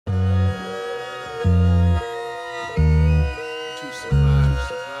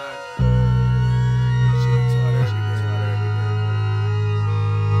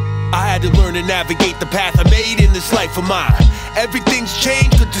Had to learn to navigate the path I made in this life of mine. Everything's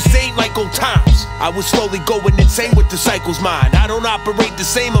changed, cause this ain't like old times. I was slowly going insane with the cycle's mind. I don't operate the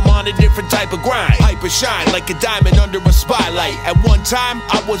same, I'm on a different type of grind. Hyper shine like a diamond under a spotlight. At one time,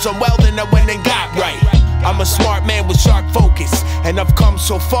 I was unwell, then I went and got right. I'm a smart man with sharp focus, and I've come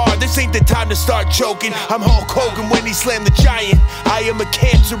so far, this ain't the time to start choking. I'm Hulk Hogan when he slammed the giant. I am a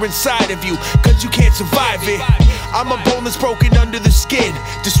cancer inside of you, cause you can't survive it. I'm a bone that's broken under the skin,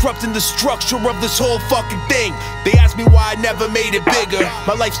 disrupting the structure of this whole fucking thing. They ask me why I never made it bigger.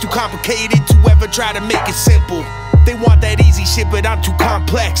 My life's too complicated to ever try to make it simple. They want that easy shit, but I'm too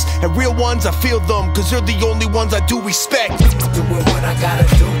complex. And real ones, I feel them, cause they're the only ones I do respect. Doing what I gotta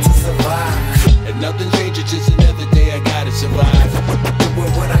do to survive. And nothing changes, just another day I gotta survive.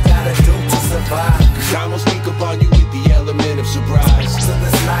 Doing what I gotta do to survive. Cause I won't sneak up on you with the element of surprise. So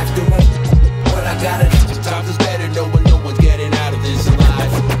this life, doing what I gotta do. Times is better knowing no one's getting out of this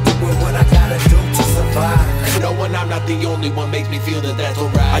alive. Doing what I gotta do to survive. And knowing I'm not the only one makes me feel that that's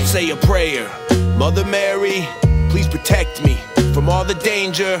alright. I say a prayer, Mother Mary, please protect me from all the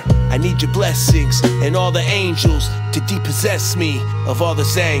danger. I need your blessings and all the angels to depossess me of all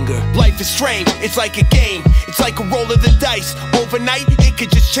this anger. Life is strange, it's like a game. It's like a roll of the dice. Overnight, it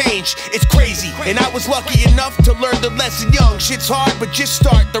could just change. It's crazy, and I was lucky enough to learn the lesson young. Shit's hard, but just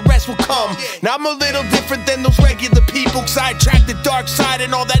start, the rest will come. Now I'm a little different than those regular people, cause I attract the dark side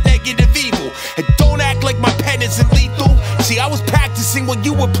and all that negative evil. And don't act like my pen isn't lethal. See, I was practicing when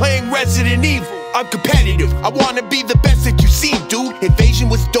you were playing Resident Evil. I'm competitive, I wanna be the best that you see, dude. Invasion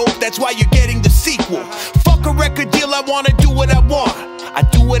was dope, that's why you're getting the sequel. Fuck a record deal, I wanna do what I want. I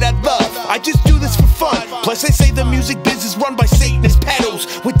do what I love, I just do this for fun. Plus they say the music business run by Satanist peddles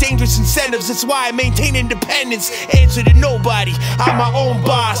with dangerous incentives, that's why I maintain independence. Answer to nobody, I'm my own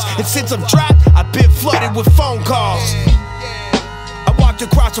boss. And since I'm dropped, I've been flooded with phone calls. I walked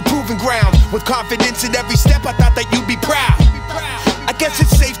across a proving ground with confidence in every step, I thought that you'd be proud. I guess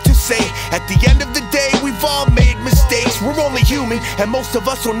it's safe to say, at the end of the day, we've all made mistakes. We're only human, and most of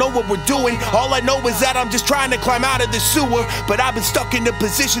us don't know what we're doing. All I know is that I'm just trying to climb out of the sewer, but I've been stuck in a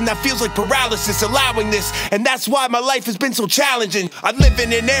position that feels like paralysis, allowing this, and that's why my life has been so challenging. I live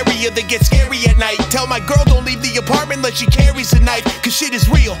in an area that gets scary at night. Tell my girl don't leave the apartment unless she carries a knife, cause shit is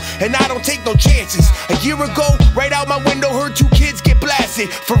real, and I don't take no chances. A year ago, right out my window, heard 2 kids get blasted.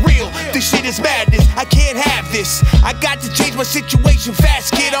 For real, this shit is madness, I can't have this. I got to change my situation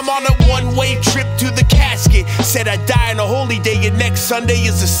fast, kid. I'm on a one-way trip to the casket. Said I'd die on a holy day and next Sunday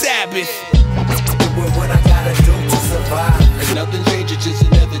is a Sabbath. Doing what I gotta do to survive. And nothing changes, just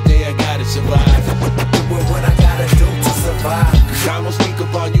another day I gotta survive. Doing what I gotta do to survive. Cause I won't sneak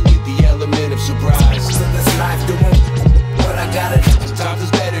up on you with the element of surprise. So this life, doing what I gotta do. Times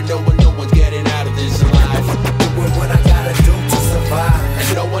is better knowing no one's getting out of this alive. Doing what I gotta do to survive.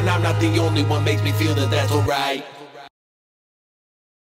 And knowing I'm not the only one makes me feel that that's alright.